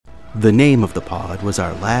The name of the pod was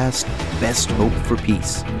our last, best hope for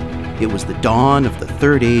peace. It was the dawn of the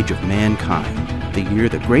third age of mankind, the year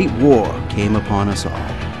the Great War came upon us all.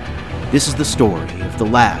 This is the story of the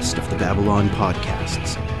last of the Babylon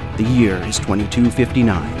podcasts. The year is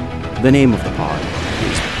 2259. The name of the pod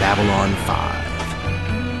is Babylon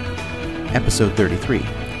 5. Episode 33,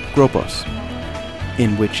 Gropos,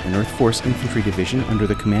 in which an Earth Force infantry division under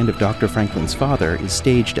the command of Dr. Franklin's father is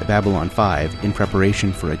staged at Babylon 5 in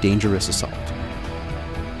preparation for a dangerous assault.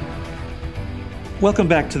 Welcome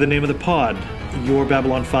back to The Name of the Pod, your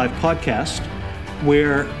Babylon 5 podcast,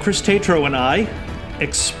 where Chris Tatro and I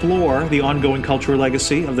explore the ongoing cultural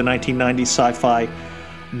legacy of the 1990s sci-fi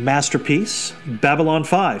masterpiece, Babylon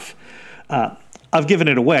 5. I've given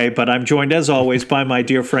it away, but I'm joined, as always, by my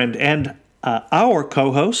dear friend and our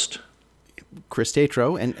co-host, Chris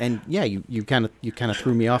Tatro, and yeah, you kind of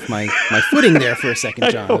threw me off my footing there for a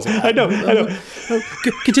second, John. I know.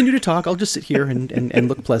 Continue to talk. I'll just sit here and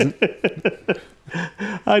look pleasant.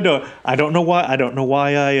 I know. I don't know why I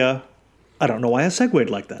segued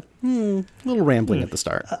like that. A little rambling at the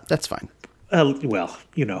start. That's fine. Well,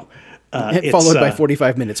 you know. Followed by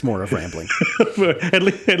 45 minutes more of rambling.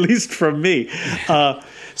 at least from me.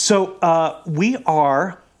 So we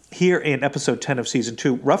are here in episode 10 of season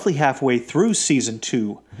 2, roughly halfway through season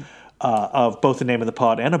 2 of both The Name of the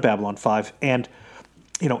Pod and of Babylon 5. And,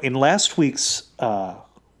 you know, in last week's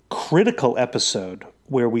critical episode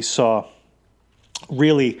where we saw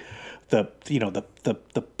really the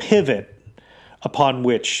pivot upon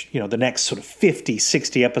which, you know, the next sort of 50,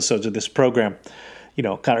 60 episodes of this program, you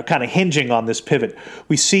know, kind of hinging on this pivot,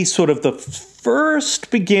 we see sort of the first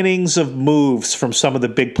beginnings of moves from some of the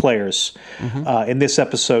big players. In this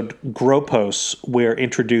episode, Gropos, we're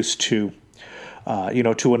introduced to,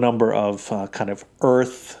 to a number of kind of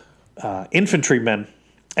Earth infantrymen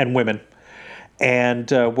and women. And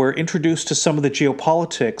we're introduced to some of the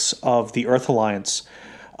geopolitics of the Earth Alliance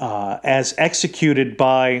as executed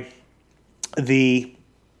by the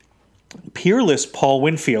peerless Paul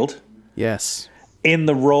Winfield. Yes. In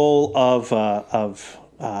the role of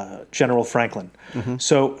General Franklin.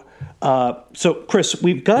 So Chris,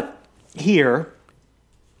 we've got here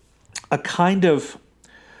a kind of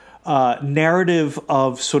narrative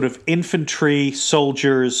of sort of infantry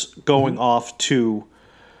soldiers going off to,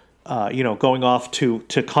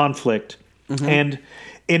 conflict. And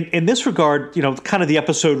in this regard, you know, kind of the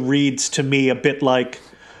episode reads to me a bit like,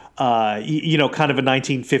 kind of a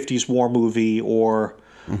 1950s war movie or.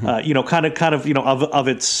 Of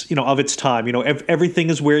its time. You know, everything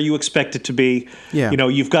is where you expect it to be. Yeah. You know,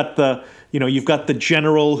 you've got the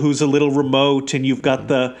general who's a little remote, and you've got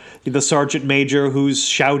the sergeant major who's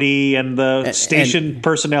shouty, and the station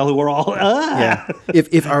personnel who are all. Yeah.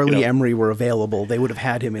 If Arlie Emery were available, they would have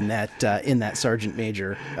had him in that sergeant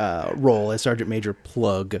major role as sergeant major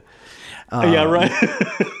plug. Yeah. Right.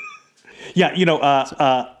 Yeah. You know.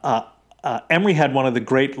 Emery had one of the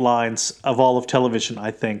great lines of all of television,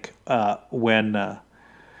 I think, when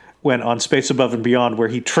on Space Above and Beyond, where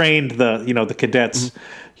he trained the cadets.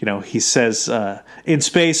 You know, he says, "In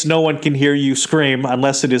space, no one can hear you scream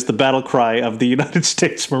unless it is the battle cry of the United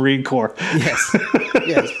States Marine Corps." Yes.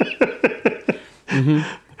 Yes.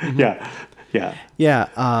 Yeah.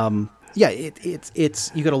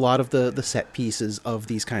 It's you got a lot of the set pieces of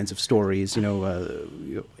these kinds of stories,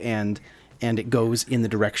 and it goes in the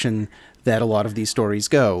direction that a lot of these stories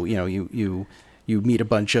go. You know, you meet a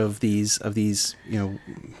bunch of these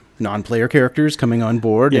non-player characters coming on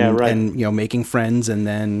board and making friends, and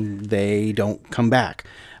then they don't come back.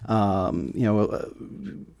 So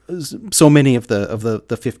many of the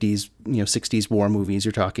 50s, 60s war movies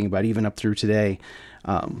you're talking about, even up through today,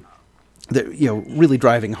 really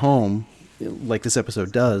driving home, like this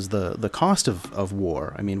episode does, the cost of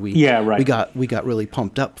war. I mean, we got really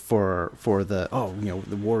pumped up for the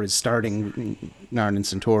the war is starting, Narn and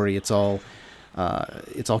Centauri. It's all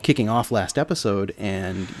kicking off last episode,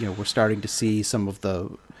 and we're starting to see some of the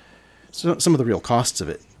real costs of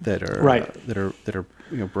it that are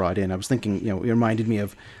brought in. I was thinking, it reminded me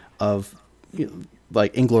of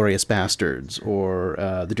like Inglourious Bastards or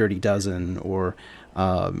The Dirty Dozen or.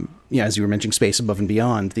 As you were mentioning, Space Above and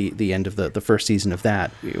Beyond, the end of the first season of that.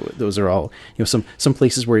 Those are all some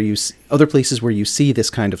places where other places where you see this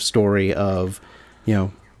kind of story of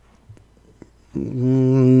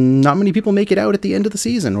not many people make it out at the end of the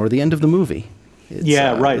season or the end of the movie.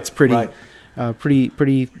 It's pretty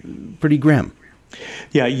grim.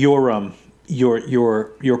 Yeah, your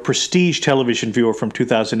prestige television viewer from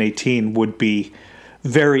 2018 would be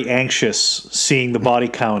very anxious seeing the body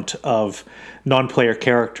count of non-player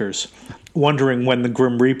characters, wondering when the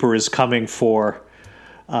Grim Reaper is coming for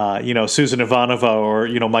Susan Ivanova or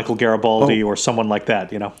Michael Garibaldi or someone like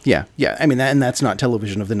that. Yeah. I mean, and that's not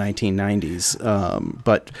television of the 1990s.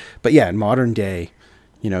 But yeah, in modern day,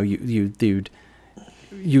 you'd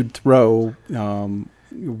throw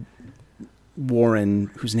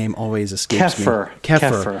Warren, whose name always escapes me.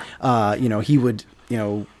 Keffer. He would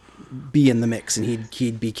be in the mix, and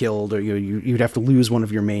he'd be killed, or you'd have to lose one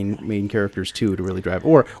of your main characters too to really drive,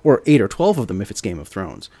 or 8 or 12 of them if it's Game of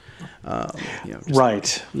Thrones.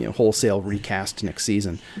 Right. Wholesale recast next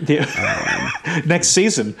season. Next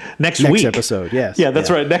week. Next episode. Yes. Yeah,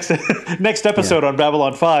 that's right. Next episode on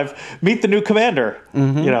Babylon 5. Meet the new commander.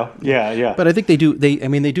 Mm-hmm. Yeah. But I think they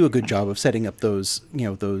do a good job of setting up those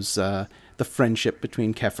the friendship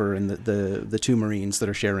between Keffer and the two Marines that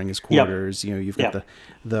are sharing his quarters. Yep. You've got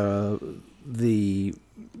the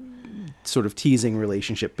sort of teasing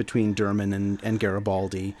relationship between Derman and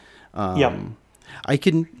Garibaldi. I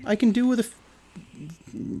can do with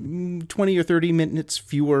 20 or 30 minutes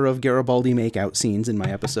fewer of Garibaldi make-out scenes in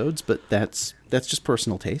my episodes, but that's just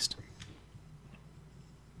personal taste.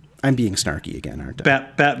 I'm being snarky again, aren't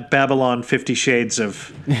I? Babylon 50 Shades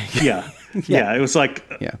of... Yeah. Yeah, it was like...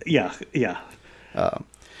 Yeah.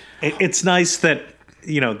 It's nice that,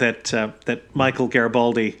 that Michael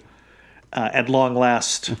Garibaldi, at long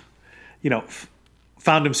last,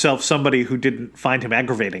 found himself somebody who didn't find him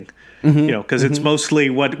aggravating. Because it's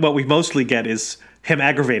mostly what we mostly get is him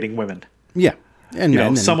aggravating women. Yeah. And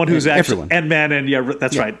men, someone who's actually everyone. And men, and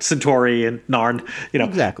that's right, Centauri and Narn,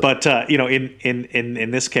 exactly. But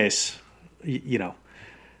in this case,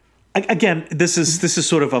 again, this is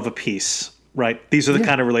sort of a piece, right? These are the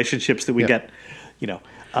kind of relationships that we get,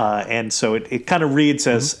 and so it kind of reads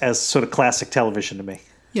as sort of classic television to me.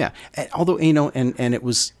 Yeah, although and it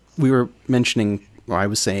was, we were mentioning, or I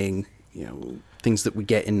was saying, things that we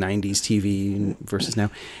get in 90s TV versus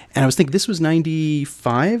now, and I was thinking this was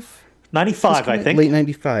 95. 95, I think. Late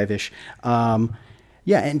 95-ish.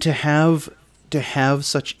 And to have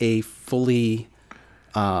such a fully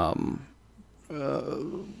kind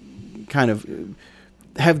of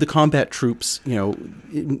have the combat troops,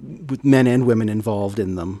 with men and women involved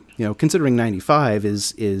in them, considering 95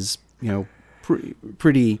 is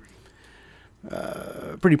pretty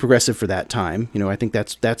progressive for that time. I think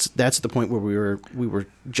that's the point where we were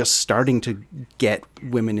just starting to get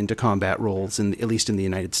women into combat roles, at least in the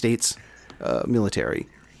United States military.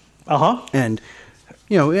 And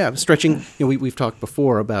stretching. We've talked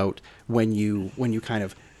before about when you kind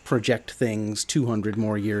of project things 200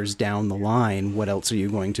 more years down the line, what else are you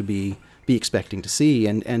going to be expecting to see?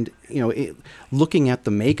 And looking at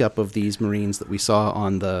the makeup of these Marines that we saw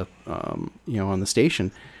on the on the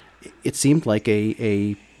station, it seemed like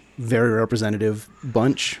a very representative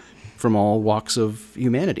bunch from all walks of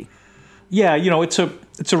humanity. Yeah, it's a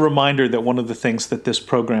reminder that one of the things that this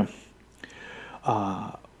program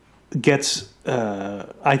gets,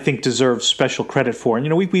 I think, deserves special credit for,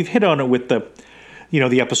 and we've hit on it with the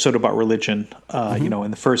episode about religion,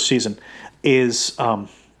 in the first season, is a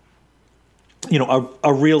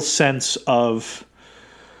real sense of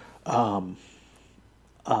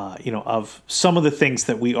of some of the things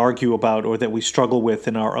that we argue about or that we struggle with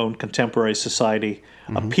in our own contemporary society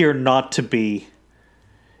appear not to be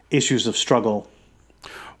issues of struggle.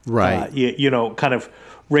 Right. Kind of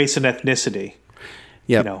race and ethnicity.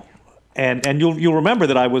 Yeah. And you'll remember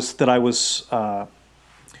that I was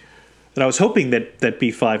hoping that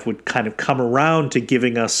B5 would kind of come around to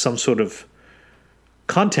giving us some sort of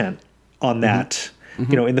content on that.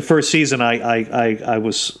 In the first season, I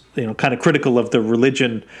was kind of critical of the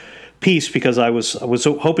religion piece because I was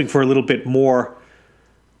hoping for a little bit more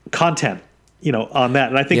content, on that.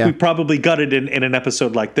 And I think we probably got it in an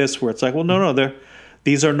episode like this, where it's like, well, no,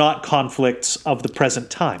 these are not conflicts of the present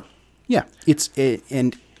time. Yeah,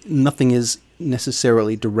 and nothing is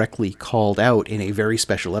necessarily directly called out in a very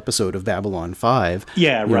special episode of Babylon 5.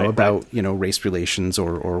 Yeah, right. About race relations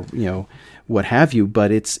or what have you,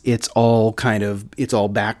 but it's all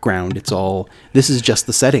background. This is just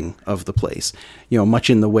the setting of the place. Much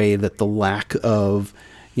in the way that the lack of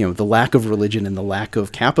religion and the lack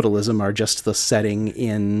of capitalism are just the setting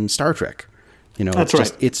in Star Trek. That's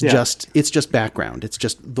right. It's just background. It's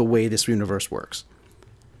just the way this universe works.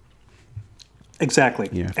 Exactly.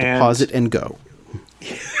 You have to pause it and go.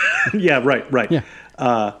 Yeah, right. Yeah.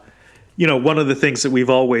 One of the things that we've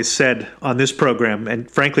always said on this program, and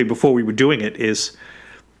frankly, before we were doing it, is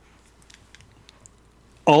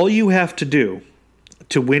all you have to do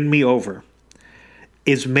to win me over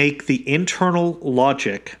is make the internal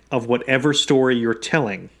logic of whatever story you're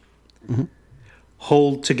telling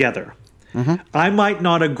hold together. I might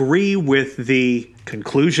not agree with the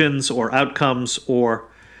conclusions or outcomes or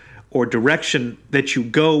or direction that you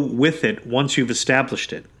go with it once you've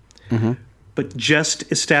established it. Mm-hmm. But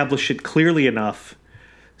just establish it clearly enough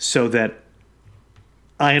so that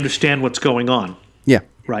I understand what's going on. Yeah.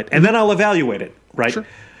 Right. And then I'll evaluate it. Right. Sure.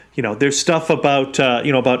 There's stuff about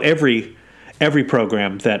about every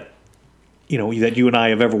program that that you and I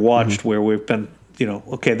have ever watched where we've been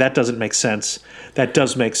okay, that doesn't make sense. That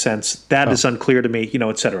does make sense. That is unclear to me.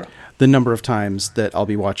 Et cetera. The number of times that I'll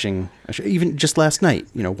be watching, even just last night,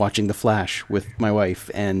 watching The Flash with my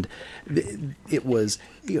wife, and it was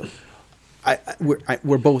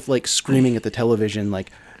we're both like screaming at the television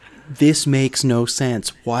like, this makes no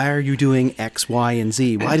sense. Why are you doing X, Y, and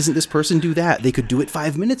Z? Why doesn't this person do that? They could do it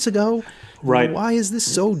 5 minutes ago. Right. Why is this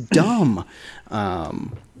so dumb? Right.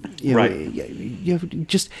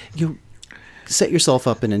 You set yourself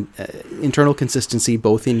up in an internal consistency,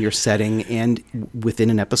 both in your setting and within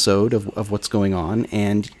an episode of what's going on.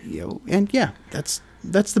 And, that's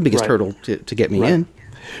the biggest hurdle to get me in.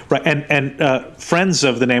 Right, and friends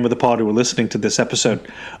of the Name of the Pod who are listening to this episode,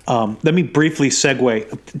 let me briefly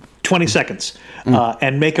segue 20 seconds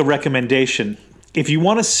and make a recommendation. If you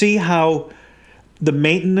want to see how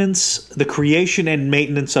the creation and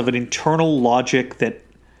maintenance of an internal logic that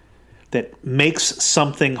makes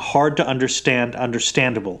something hard to understand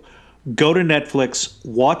understandable, go to Netflix,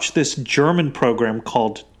 watch this German program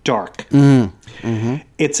called Dark. Mm-hmm.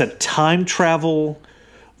 It's a time travel,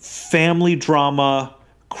 family drama,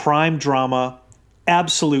 crime drama,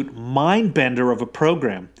 absolute mind bender of a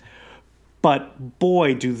program. But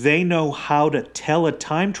boy, do they know how to tell a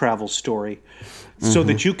time travel story so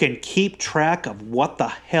that you can keep track of what the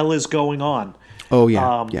hell is going on. Oh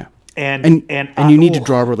yeah, yeah. And you need to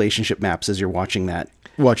draw relationship maps as you're watching that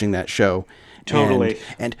show. Totally.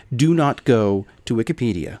 And do not go to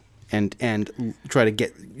Wikipedia and try to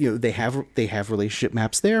get they have relationship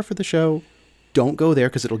maps there for the show. Don't go there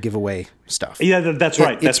because it'll give away stuff. Yeah, that's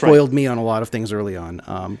right. It spoiled me on a lot of things early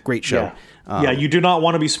on. Great show. Yeah, you do not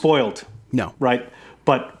want to be spoiled. No. Right?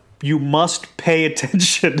 But you must pay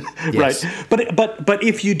attention, yes. right? But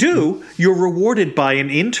if you do, you're rewarded by an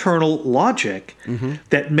internal logic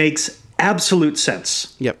that makes absolute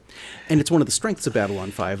sense. Yep. And it's one of the strengths of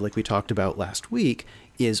Babylon 5, like we talked about last week,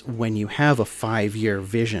 is when you have a 5-year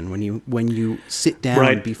vision, when you sit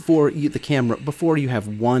down before you have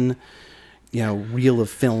one reel of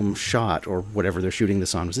film shot or whatever they're shooting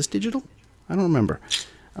this on. Was this digital? I don't remember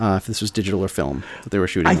if this was digital or film that they were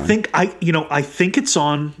shooting on. I think it's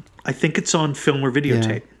on film or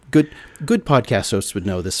videotape. Yeah. Good podcast hosts would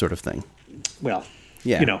know this sort of thing. Well,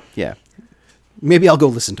 yeah. Maybe I'll go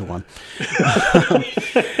listen to one.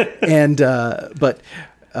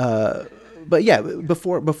 But yeah,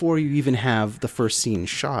 before you even have the first scene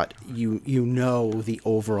shot, you know the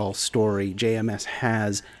overall story. JMS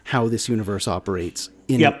has how this universe operates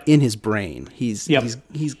in his brain. He's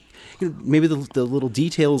maybe the little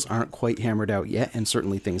details aren't quite hammered out yet, and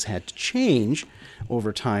certainly things had to change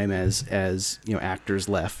over time as actors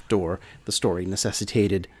left or the story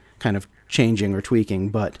necessitated kind of changing or tweaking.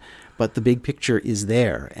 But the big picture is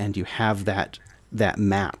there, and you have that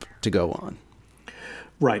map to go on.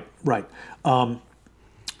 Right.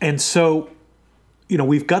 And so,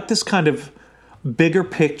 we've got this kind of bigger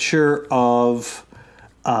picture of,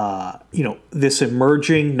 this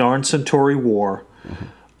emerging Narn Centauri war.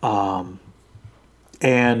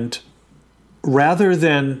 And rather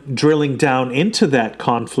than drilling down into that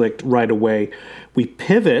conflict right away, we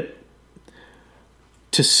pivot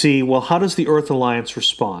to see, well, how does the Earth Alliance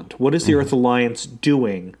respond? What is the Earth Alliance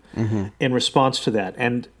doing in response to that?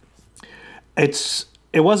 And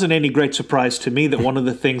it wasn't any great surprise to me that one of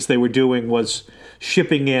the things they were doing was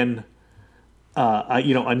shipping in,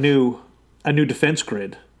 a new defense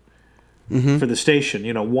grid for the station.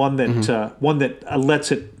 One that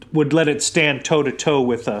would let it stand toe to toe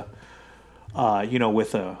with a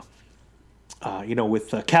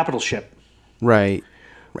capital ship. Right.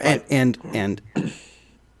 And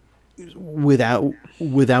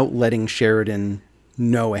without letting Sheridan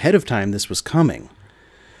know ahead of time this was coming.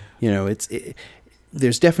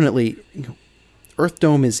 There's definitely Earth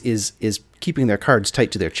Dome is keeping their cards tight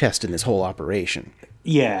to their chest in this whole operation.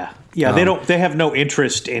 Yeah. They have no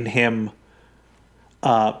interest in him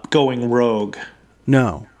going rogue.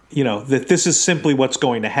 No. That this is simply what's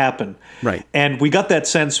going to happen. Right. And we got that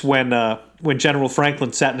sense when General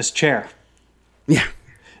Franklin sat in his chair. Yeah.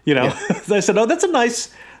 They said, "Oh, that's a nice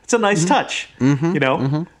touch."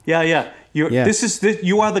 Mm-hmm. Yeah.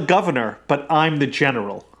 You are the governor, but I'm the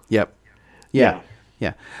general. Yep. Yeah.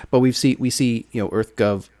 But we see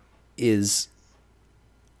EarthGov is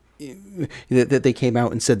that they came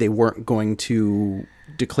out and said they weren't going to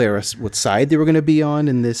declare us what side they were going to be on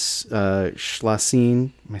in this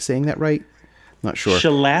Schlassien. Am I saying that right? Not sure.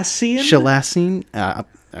 Schlassien? Schlassien.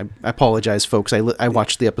 I apologize, folks. I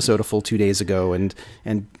watched the episode a full 2 days ago, and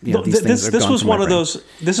these things are gone was from one my of brain. those.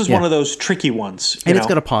 This is one of those tricky ones, and it's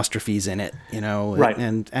got apostrophes in it, Right.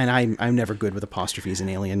 And I'm never good with apostrophes in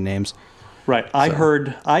alien names. Right. I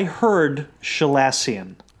heard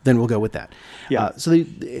Schlassien. Then we'll go with that. Yeah. So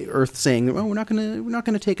the Earth saying, "Oh, we're not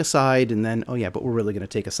gonna take a side," and then, "Oh yeah, but we're really gonna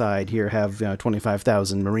take a side here. Have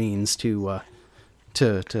 25,000 Marines to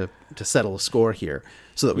settle a score here,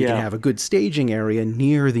 so that we can have a good staging area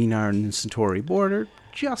near the Narn and Centauri border,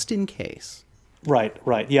 just in case." Right.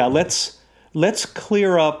 Yeah. Let's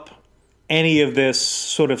clear up any of this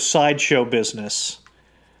sort of sideshow business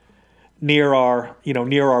near our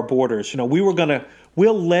borders.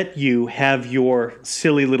 We'll let you have your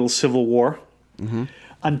silly little civil war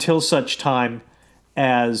until such time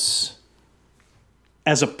as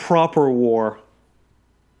a proper war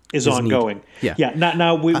is ongoing. Yeah.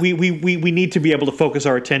 Now we need to be able to focus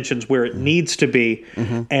our attentions where it needs to be,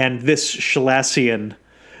 and this Schlassien,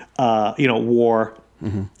 war,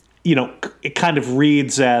 it kind of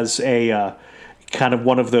reads as a kind of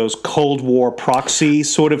one of those Cold War proxy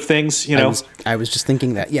sort of things. I was just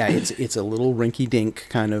thinking that. Yeah, it's a little rinky-dink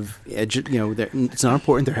kind of edge. It's not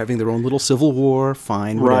important. They're having their own little civil war.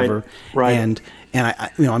 Fine, whatever. Right. And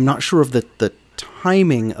I'm not sure of the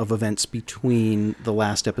timing of events between the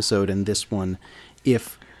last episode and this one.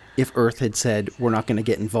 If Earth had said we're not going to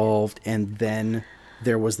get involved, and then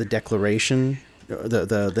there was the declaration,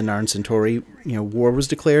 the Narn Centauri war was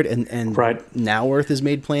declared, and now Earth has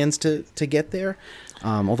made plans to get there.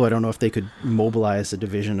 Although I don't know if they could mobilize a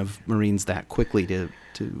division of Marines that quickly to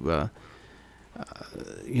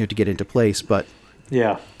get into place. But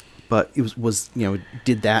it was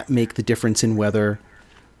did that make the difference in whether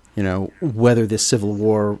this civil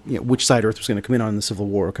war, which side Earth was going to come in on the civil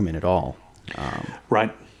war or come in at all?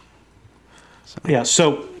 Right.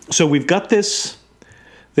 So we've got this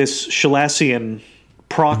Schlassien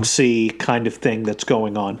proxy kind of thing that's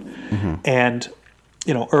going on, and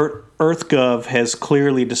EarthGov has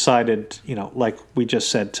clearly decided, like we just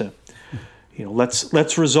said, to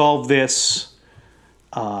let's resolve this,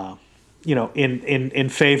 in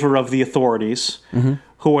favor of the authorities,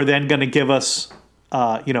 who are then going to give us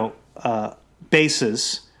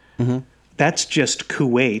bases. That's just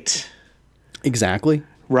Kuwait. Exactly.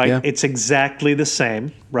 Right. Yeah. It's exactly the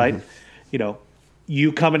same. Right.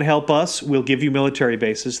 You come and help us, we'll give you military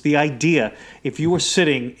bases. The idea, if you were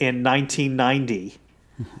sitting in 1990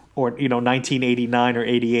 or 1989 or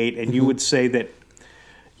 88, and you would say that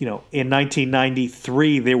in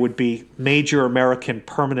 1993 there would be major American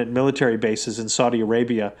permanent military bases in Saudi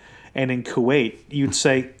Arabia and in Kuwait, you'd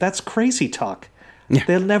say that's crazy talk. Yeah.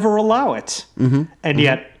 They'll never allow it. And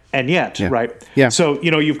yet, yeah. Right? Yeah. So,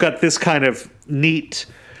 you've got this kind of neat,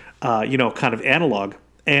 kind of analog.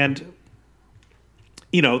 And,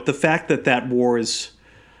 the fact that war is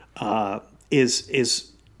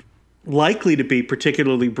likely to be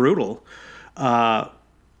particularly brutal,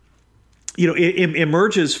 it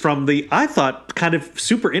emerges from the, I thought, kind of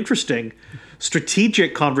super interesting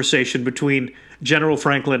strategic conversation between General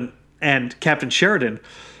Franklin and Captain Sheridan,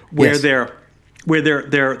 where they're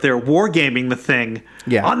wargaming the thing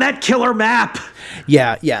on that killer map.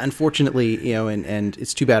 Yeah. Unfortunately, and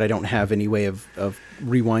it's too bad I don't have any way of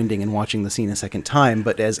rewinding and watching the scene a second time.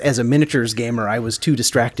 But as a miniatures gamer, I was too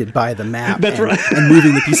distracted by the map and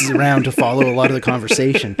moving the pieces around to follow a lot of the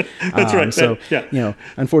conversation. That's right. So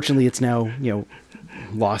unfortunately, it's now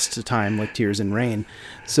lost to time like tears in rain.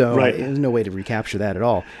 So there's no way to recapture that at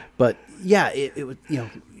all. But it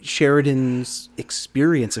Sheridan's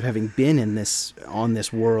experience of having been on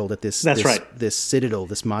this world at this citadel,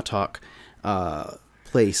 this Matok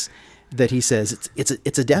place, that he says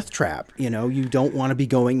it's a death trap. You don't want to be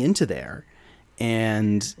going into there,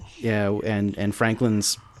 and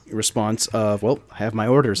Franklin's response of, well, I have my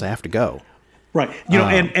orders, I have to go. Right.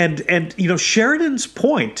 And Sheridan's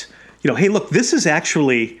point, hey, look, this is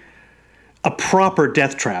actually a proper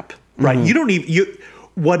death trap, right? You don't even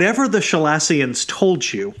whatever the Schlassians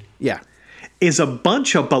told you is a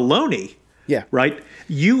bunch of baloney. Yeah. Right?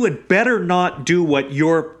 You had better not do what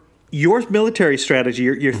your military strategy,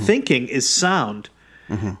 your thinking is sound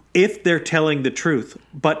if they're telling the truth,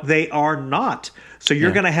 but they are not. So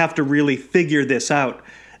you're going to have to really figure this out,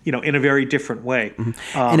 in a very different way.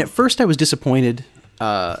 And at first I was disappointed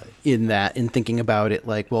in thinking about it,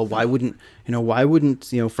 like, well, why wouldn't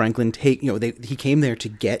Franklin take, he came there to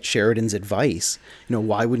get Sheridan's advice.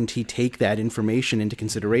 Why wouldn't he take that information into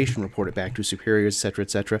consideration, report it back to his superiors, et cetera,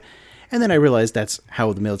 et cetera? And then I realized that's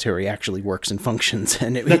how the military actually works and functions.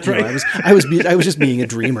 And that's right. I was just being a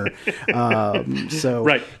dreamer. So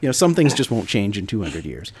right. Some things just won't change in 200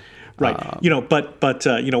 years. Right. But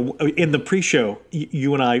in the pre-show,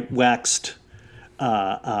 you and I waxed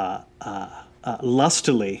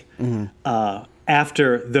lustily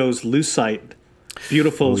after those lucite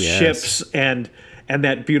beautiful ships and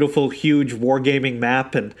that beautiful huge wargaming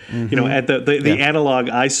map, and at the analog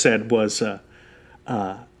I said was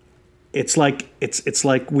it's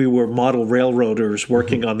like we were model railroaders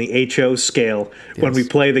working on the HO scale when we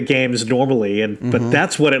play the games normally, but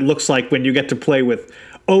that's what it looks like when you get to play with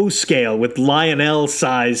O scale, with Lionel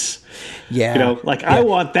size. Yeah. I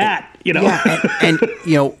want that. Yeah, and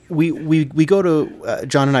we go to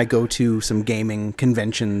John and I go to some gaming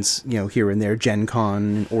conventions, here and there, Gen Con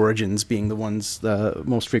and Origins being the ones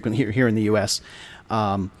most frequent here in the U.S.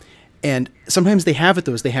 And sometimes they have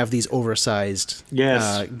these oversized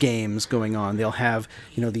games going on. They'll have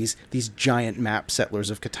these giant map, Settlers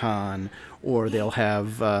of Catan, or they'll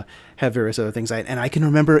have various other things. And I can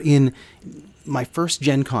remember in my first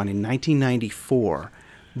Gen Con in 1994,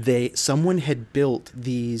 someone had built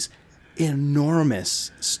these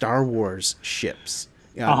enormous Star Wars ships,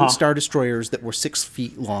 Star Destroyers that were 6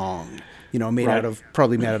 feet long,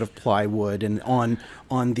 probably made out of plywood, and on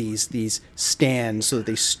these stands so that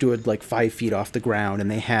they stood like 5 feet off the ground,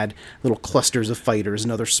 and they had little clusters of fighters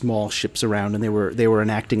and other small ships around, and they were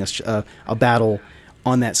enacting a battle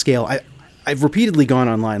on that scale. I've repeatedly gone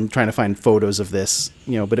online trying to find photos of this,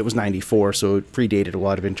 but it was 94, so it predated a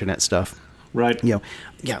lot of internet stuff. Right.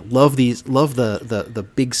 Love the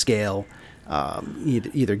big scale,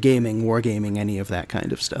 either gaming, wargaming, any of that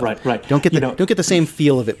kind of stuff. Right. Don't get the same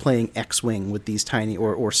feel of it playing X-Wing with these tiny,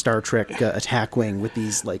 or Star Trek Attack Wing with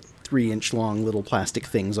these like 3-inch long little plastic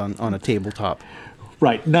things on a tabletop.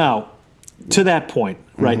 Right. Now, to that point,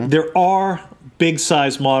 right, there are big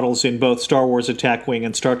size models in both Star Wars Attack Wing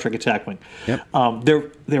and Star Trek Attack Wing. Yep.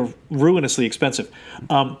 They're ruinously expensive.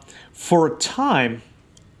 For a time,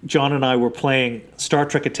 John and I were playing Star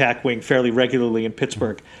Trek Attack Wing fairly regularly in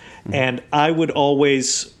Pittsburgh, and I would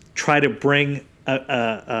always try to bring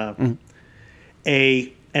an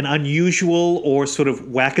unusual or sort of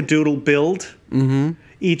wackadoodle build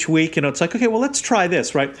each week. It's like, okay, well, let's try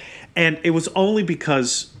this, right? And it was only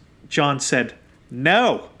because John said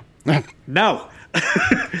no, that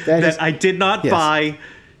I did not buy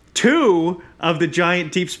 2 of the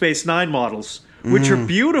giant Deep Space Nine models, which are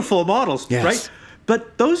beautiful models, right?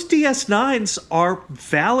 But those DS9s are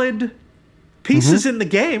valid pieces in the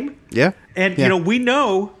game. Yeah. And, we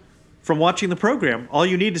know from watching the program, all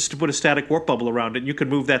you need is to put a static warp bubble around it, and you can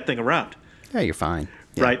move that thing around. Yeah, you're fine.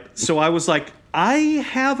 Yeah. Right? So I was like, I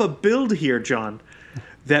have a build here, John,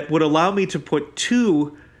 that would allow me to put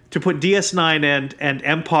DS9 and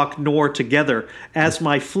MPOC Nor together as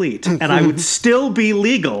my fleet, and I would still be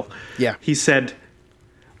legal. Yeah. He said,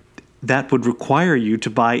 that would require you to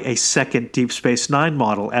buy a second Deep Space Nine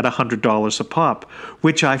model at $100 a pop,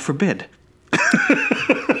 which I forbid.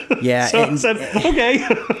 Yeah. So I said, okay.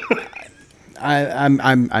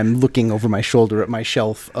 I'm looking over my shoulder at my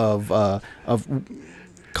shelf of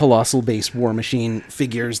colossal base War Machine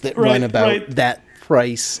figures that run about that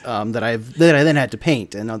price, that I then had to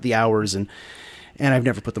paint, and the hours, and I've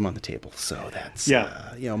never put them on the table, so that's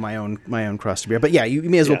my own cross to bear. But you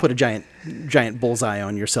may as well put a giant bullseye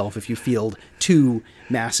on yourself if you field 2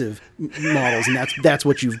 massive models, and that's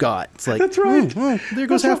what you've got. It's like, that's right. There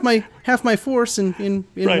goes half my force in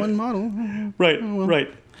one model. Right.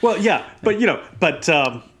 Right. Well, yeah, but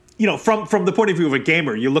from the point of view of a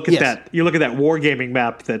gamer, you look at that wargaming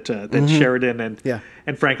map that Sheridan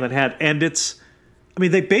and Franklin had, and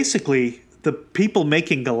they basically, the people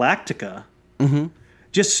making Galactica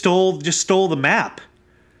just stole the map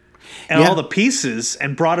and all the pieces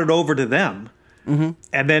and brought it over to them,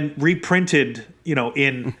 and then reprinted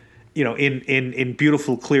in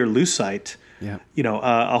beautiful clear lucite,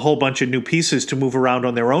 a whole bunch of new pieces to move around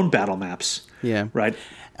on their own battle maps. Yeah, right.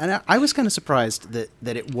 And I was kind of surprised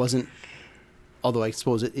that it wasn't, although I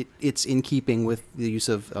suppose it's in keeping with the use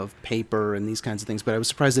of paper and these kinds of things, but I was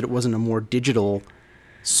surprised that it wasn't a more digital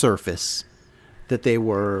surface that they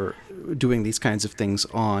were doing these kinds of things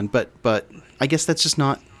on. But I guess that's just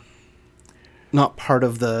not part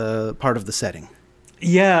of the setting.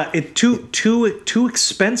 Yeah, it too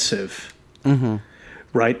expensive.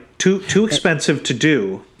 Right, too expensive to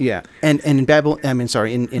do. Yeah, and in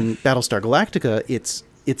Battlestar Galactica,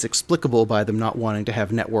 it's explicable by them not wanting to have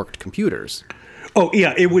networked computers. Oh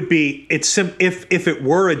yeah, it would be. If it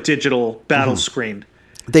were a digital battle screen,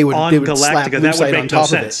 they would slap Galactica. That would lucite on make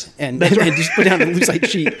top no of it sense. and just put down a lucite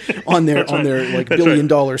sheet on their like $1 billion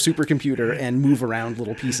supercomputer and move around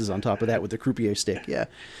little pieces on top of that with the croupier stick. Yeah.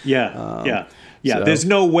 So, there's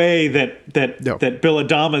no way that Bill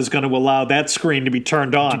Adama is going to allow that screen to be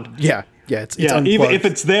turned on. It's unplugged. Even if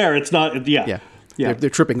it's there, it's not. They're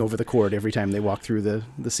tripping over the cord every time they walk through the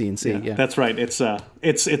CNC. Yeah, that's right. It's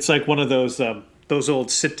like one of those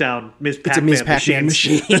old sit down Ms. Pac-Man. It's a Ms. Pac-Man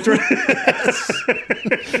machine. That's right.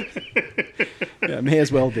 Yeah, may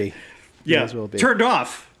as well be. Turned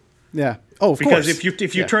off. Yeah. Oh, of course. Because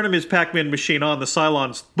if you turn a Ms. Pac-Man machine on, the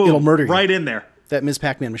Cylons, boom, it'll murder you. Right in there. That Ms.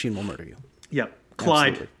 Pac-Man machine will murder you. Yeah,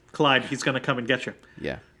 Clyde, he's going to come and get you.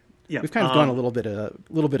 Yeah. We've kind of gone a little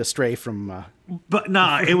bit astray from. But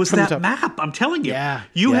it was that map. I'm telling you. Yeah.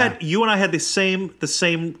 You and I had the same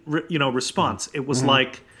response. It was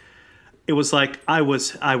like I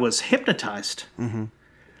was hypnotized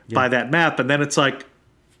by that map, and then it's like,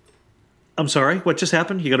 I'm sorry, what just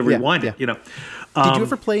happened? You got to rewind it. Did you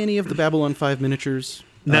ever play any of the Babylon 5 miniatures?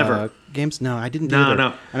 Never. Games? No, I didn't either.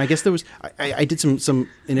 No. And I guess there was. I did some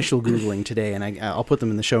initial Googling today, and I'll put them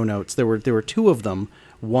in the show notes. There were two of them.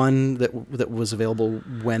 One that was available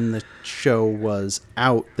when the show was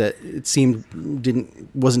out that it seemed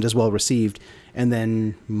wasn't as well received, and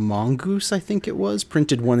then Mongoose, I think it was,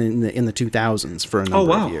 printed one in the 2000s for a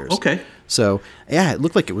number of years. Okay. So yeah, it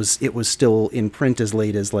looked like it was still in print as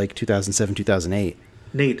late as like 2007, 2008.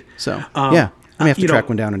 Neat. So I may have to track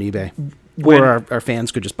one down on eBay, or our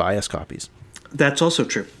fans could just buy us copies. That's also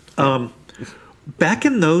true. Back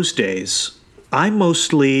in those days, I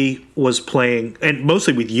mostly was playing, and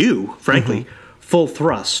mostly with you, frankly, Full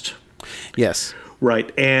Thrust. Yes. Right,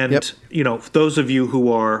 and those of you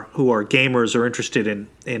who are gamers or interested in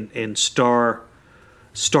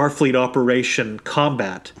Starfleet Operation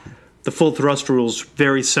combat, the Full Thrust rules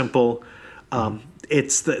very simple.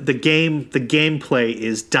 It's the gameplay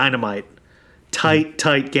is dynamite, tight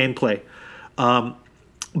gameplay.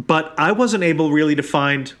 But I wasn't able really to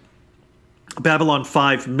find Babylon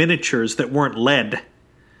 5 miniatures that weren't lead. I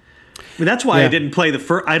mean, that's why I didn't play the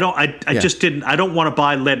first. Just didn't. I don't want to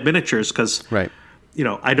buy lead miniatures because, I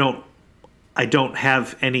don't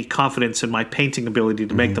have any confidence in my painting ability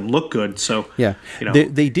to make them look good. So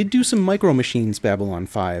they did do some micro machines Babylon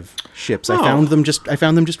 5 ships. I found them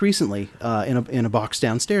just recently in a box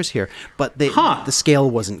downstairs here. But the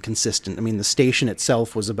scale wasn't consistent. I mean, the station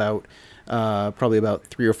itself was about. Probably about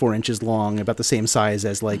 3 or 4 inches long, about the same size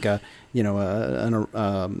as like a Minbari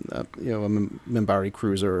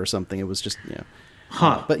cruiser or something. It was just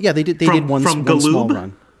but yeah, they did one small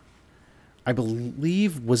run. I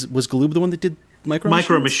believe was Galoob the one that did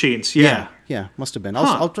micro machines. Yeah, must have been.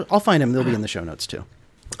 I'll find them. They'll be in the show notes too.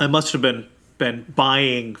 I must have been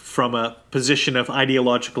buying from a position of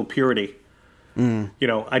ideological purity.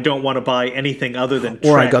 I don't want to buy anything other than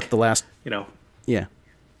Trek. Or I got the last. Yeah.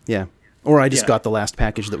 Or I just got the last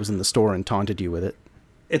package that was in the store and taunted you with it.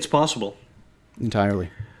 It's possible.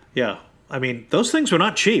 Entirely. Yeah. I mean, those things were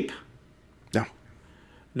not cheap.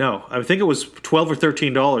 No. I think it was $12 or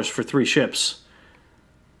 $13 for 3 ships.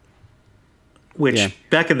 Which,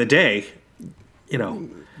 back in the day,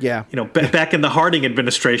 back in the Harding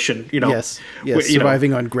administration, Yes,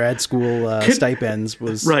 surviving on grad school stipends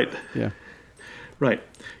was... Right. Yeah. Right.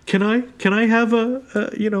 Can I have an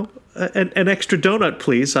extra donut,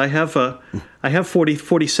 please? I have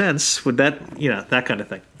 40 cents. Would that that kind of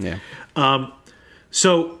thing? Yeah.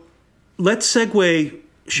 So let's segue,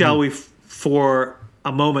 shall we, for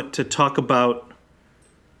a moment to talk about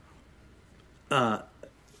the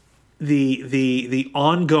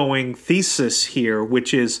ongoing thesis here,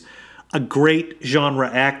 which is a great genre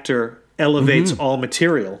actor elevates all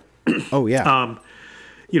material. Oh yeah.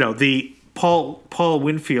 The Paul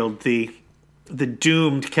Winfield, the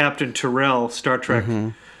doomed Captain Tyrrell, Star Trek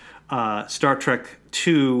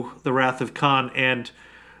II, The Wrath of Khan, and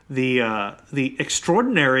the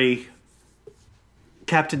extraordinary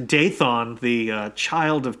Captain Dathon, the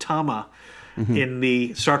child of Tama, in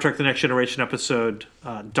the Star Trek: The Next Generation episode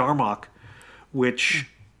Darmok, which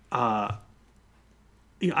I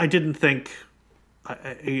didn't think.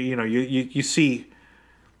 You see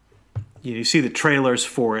the trailers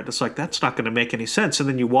for it. It's like, that's not going to make any sense. And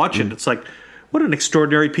then you watch it. It's like, what an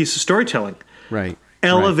extraordinary piece of storytelling. Right.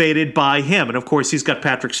 Elevated by him. And of course, he's got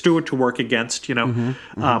Patrick Stewart to work against.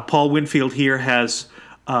 Paul Winfield here has,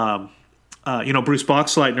 Bruce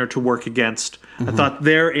Boxleitner to work against. I thought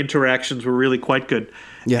their interactions were really quite good.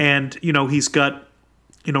 Yeah. And, he's got,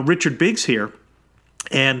 Richard Biggs here.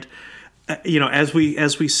 And, as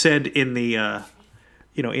we said in the,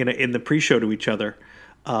 in the pre-show to each other,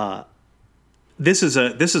 this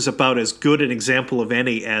is about as good an example of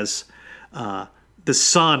any as the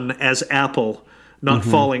son as apple, not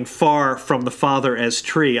falling far from the father as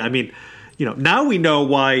tree. I mean, now we know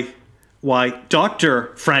why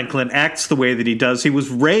Dr. Franklin acts the way that he does. He was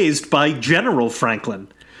raised by General Franklin.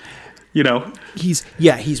 He's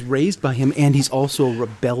raised by him, and he's also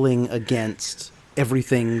rebelling against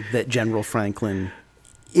everything that General Franklin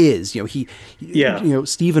is.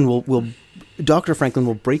 Stephen will Dr. Franklin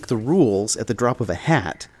will break the rules at the drop of a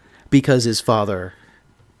hat because his father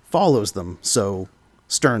follows them so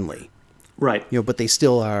sternly. Right. But they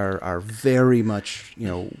still are very much,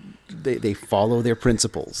 they follow their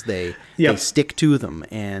principles. They stick to them,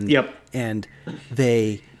 and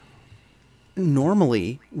they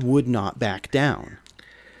normally would not back down.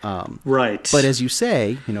 Right. But as you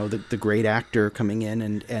say, the great actor coming in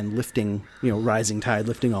and lifting, rising tide,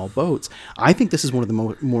 lifting all boats. I think this is one of the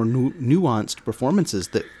more nuanced performances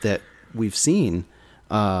that we've seen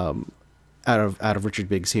out of Richard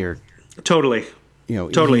Biggs here. Totally.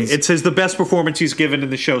 Totally. It's the best performance he's given in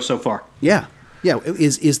the show so far. Yeah. Yeah.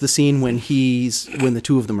 Is the scene when the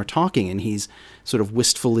two of them are talking and he's sort of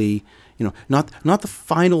wistfully, not the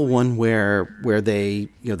final one where they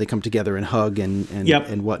they come together and hug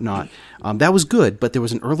and whatnot. That was good, but there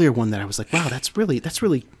was an earlier one that I was like, wow, that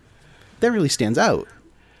really stands out.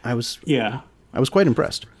 I was quite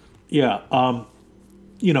impressed. Yeah.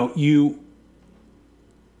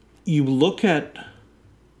 You look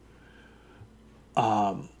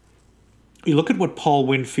at what Paul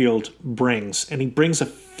Winfield brings, and he brings a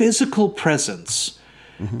physical presence,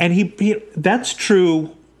 and he that's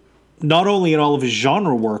true not only in all of his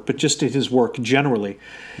genre work, but just in his work generally.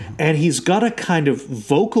 And he's got a kind of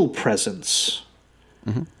vocal presence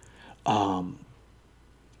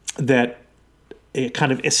that it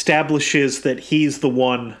kind of establishes that he's the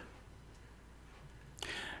one,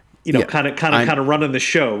 kind of running the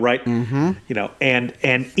show, right?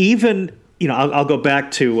 And even I'll go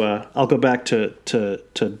back to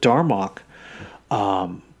Darmok,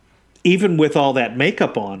 even with all that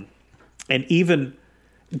makeup on, and even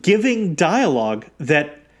giving dialogue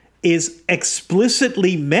that is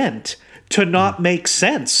explicitly meant to not make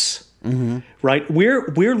sense, right?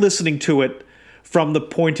 We're listening to it from the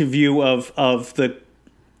point of view of the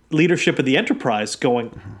leadership of the Enterprise, going,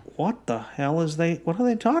 "What the hell what are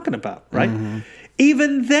they talking about?" Right?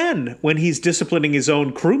 Even then, when he's disciplining his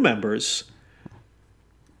own crew members,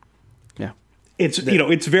 it's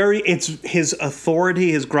his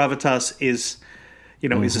authority, his gravitas is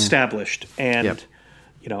established, and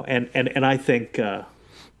and I think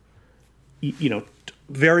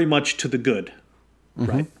very much to the good,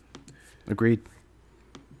 right? Agreed.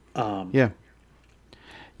 And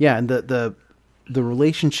the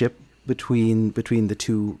relationship between the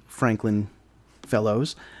two Franklin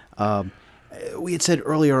fellows. We had said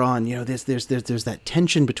earlier on, there's that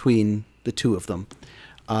tension between the two of them,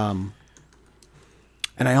 and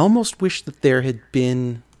I almost wish that there had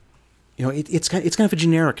been, it's kind of a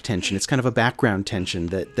generic tension. It's kind of a background tension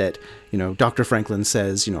that Dr. Franklin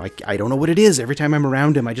says, I don't know what it is. Every time I'm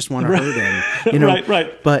around him, I just want to hurt him.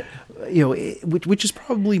 Right. But which is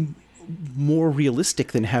probably more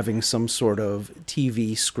realistic than having some sort of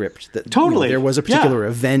TV script that totally there was a particular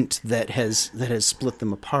event that has split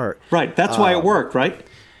them apart. Right. That's why it worked, right?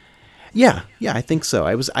 Yeah, I think so.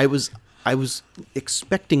 I was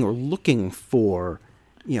expecting or looking for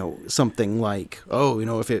something like,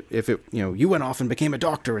 if it you went off and became a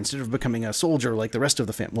doctor instead of becoming a soldier like the rest of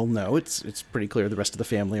the family. Well, no, it's pretty clear the rest of the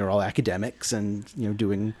family are all academics and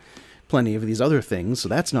doing plenty of these other things. So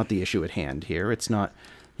that's not the issue at hand here. It's not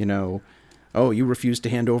you refused to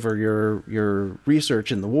hand over your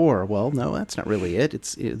research in the war. Well, no, that's not really it.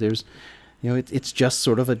 It's just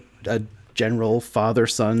sort of a general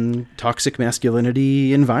father-son toxic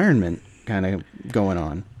masculinity environment kind of going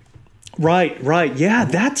on. Right. Yeah,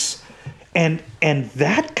 that's and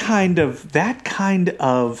that kind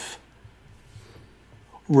of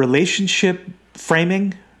relationship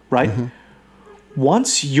framing, right?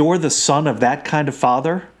 Once you're the son of that kind of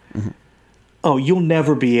father, you'll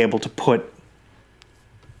never be able to put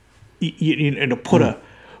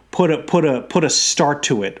a start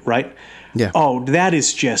to it, right? Yeah. Oh, that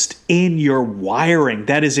is just in your wiring.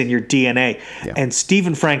 That is in your DNA. Yeah. And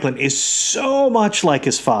Stephen Franklin is so much like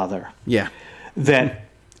his father. Yeah. That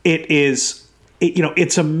it's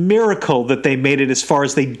a miracle that they made it as far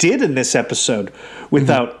as they did in this episode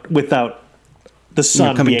without the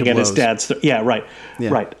son being at his dad's. Right.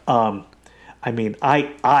 I mean,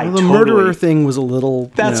 I the murderer thing was a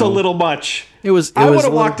little. That's a little much. It was. I would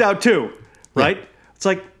have walked out too. Right. Yeah. It's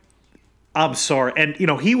like, I'm sorry, and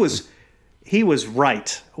he he was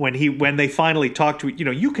right when they finally talked to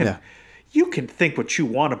you can. Yeah. You can think what you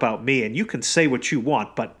want about me, and you can say what you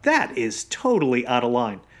want, but that is totally out of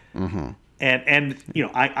line. Mm-hmm. And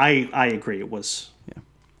I agree. It was,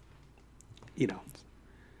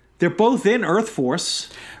 they're both in Earth Force,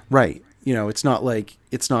 right? It's not like.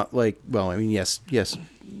 Well, I mean, yes,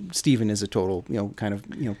 Steven is a total, kind of,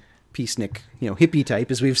 peacenik, hippie type,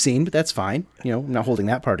 as we've seen, but that's fine. I'm not holding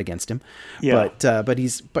that part against him. Yeah. But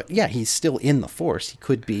he's still in the Force. He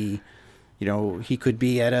could be. He could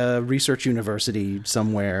be at a research university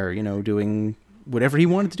somewhere, doing whatever he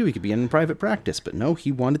wanted to do. He could be in private practice, but no,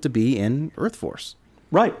 he wanted to be in Earth Force.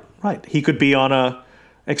 Right. He could be on a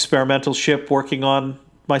experimental ship working on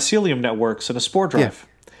mycelium networks and a spore drive.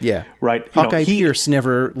 Yeah. Right. Hawkeye Pierce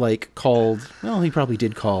never called. Well, he probably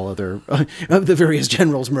did call other of the various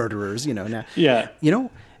generals murderers. Now. Yeah.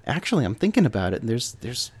 Actually, I'm thinking about it, and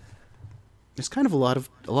there's kind of a lot of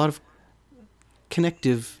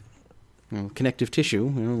connective tissue.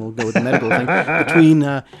 We'll go with the medical thing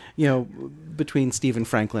between Stephen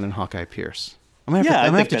Franklin and Hawkeye Pierce. I'm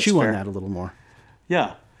gonna have to chew on that a little more.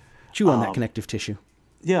 Yeah. Chew on that connective tissue.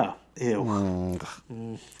 Yeah. Ew.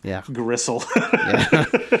 Yeah. Gristle. Yeah.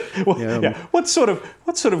 Yeah. What sort of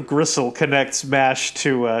gristle connects MASH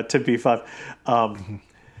to B5?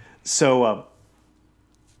 So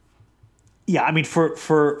I mean,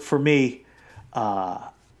 for me,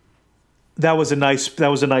 that was a nice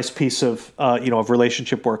piece of of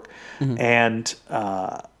relationship work, mm-hmm. And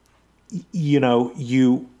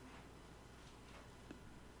you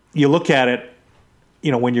look at it,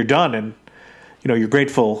 when you're done, and you're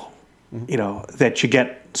grateful, mm-hmm. That you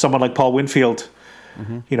get someone like Paul Winfield,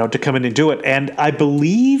 mm-hmm. To come in and do it. And I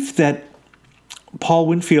believe that Paul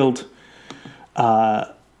Winfield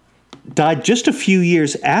died just a few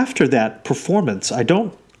years after that performance. I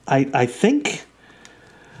think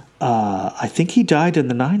he died in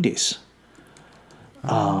the 90s.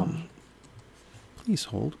 Please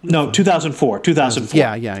hold. No, 2004. 2004.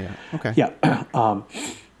 Yeah. Okay. Yeah.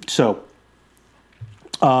 So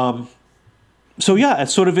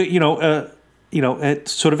it's sort of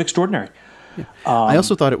it's sort of extraordinary. Yeah. I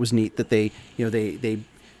also thought it was neat that they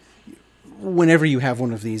whenever you have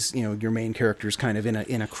one of these, your main characters kind of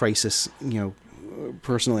in a crisis,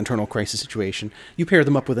 personal internal crisis situation, you pair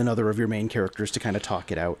them up with another of your main characters to kind of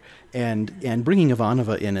talk it out, and bringing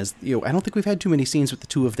Ivanova in as I don't think we've had too many scenes with the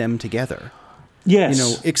two of them together.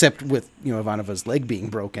 Yes. Except with Ivanova's leg being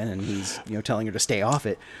broken and he's telling her to stay off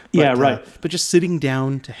it. But, yeah, right. But just sitting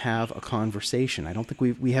down to have a conversation, I don't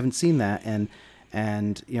think we haven't seen that, and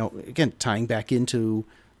again, tying back into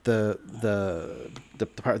the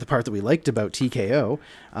part that we liked about TKO,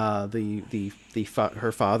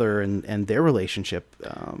 her father and their relationship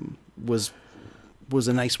was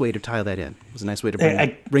a nice way to tie that in. It was a nice way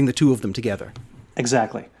to bring the two of them together.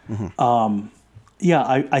 Exactly. Mm-hmm.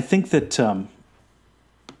 I think that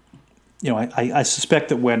I suspect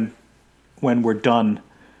that when we're done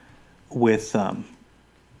with our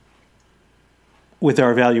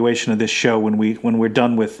evaluation of this show, when we're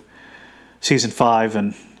done with season 5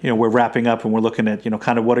 and we're wrapping up and we're looking at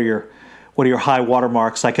kind of what are your high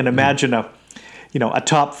watermarks, I can imagine a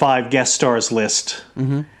top 5 guest stars list.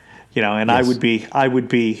 Mm-hmm. And yes. I would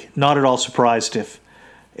be not at all surprised if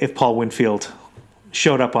Paul Winfield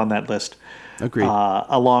showed up on that list. Agreed.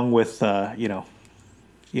 Along with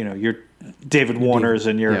your David Warners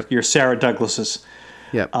and your Sarah Douglases.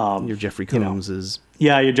 Yep. Your Jeffrey Combses.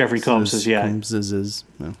 Your Jeffrey Combses. Yeah. Combses.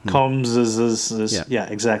 Combses. Yeah.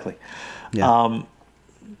 Exactly. Yeah.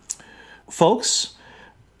 Folks,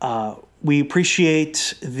 we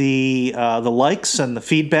appreciate the likes and the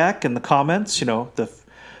feedback and the comments. The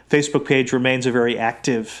Facebook page remains a very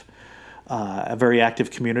active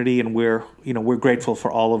community, and we're grateful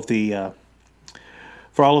for all of the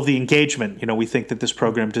engagement. We think that this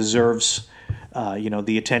program deserves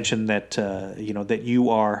the attention that that you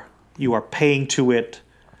are paying to it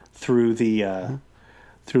through the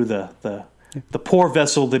poor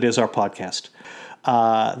vessel that is our podcast.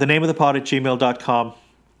 The name of the pod at gmail.com.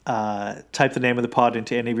 Type the name of the pod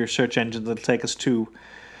into any of your search engines. That'll take us to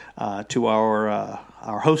our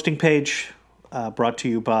hosting page, brought to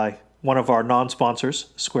you by one of our non-sponsors,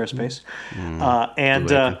 Squarespace.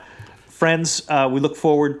 Friends, we look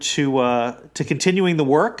forward to continuing the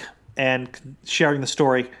work and sharing the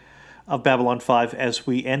story of Babylon 5 as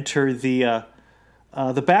we enter the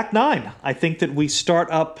back 9. I think that we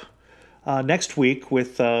start up next week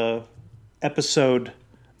with episode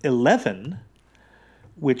 11,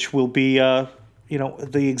 which will be the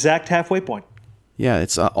exact halfway point. Yeah,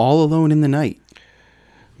 it's All Alone in the Night.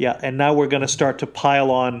 Yeah, and now we're going to start to pile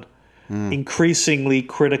on increasingly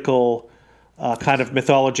critical kind of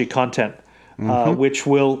mythology content, which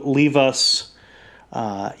will leave us,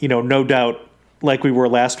 no doubt, like we were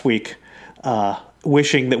last week,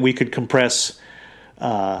 wishing that we could compress,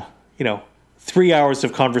 3 hours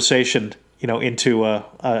of conversation, into a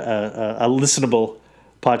listenable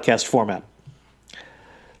podcast format.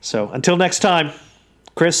 So until next time,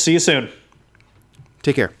 Chris, see you soon.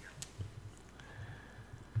 Take care.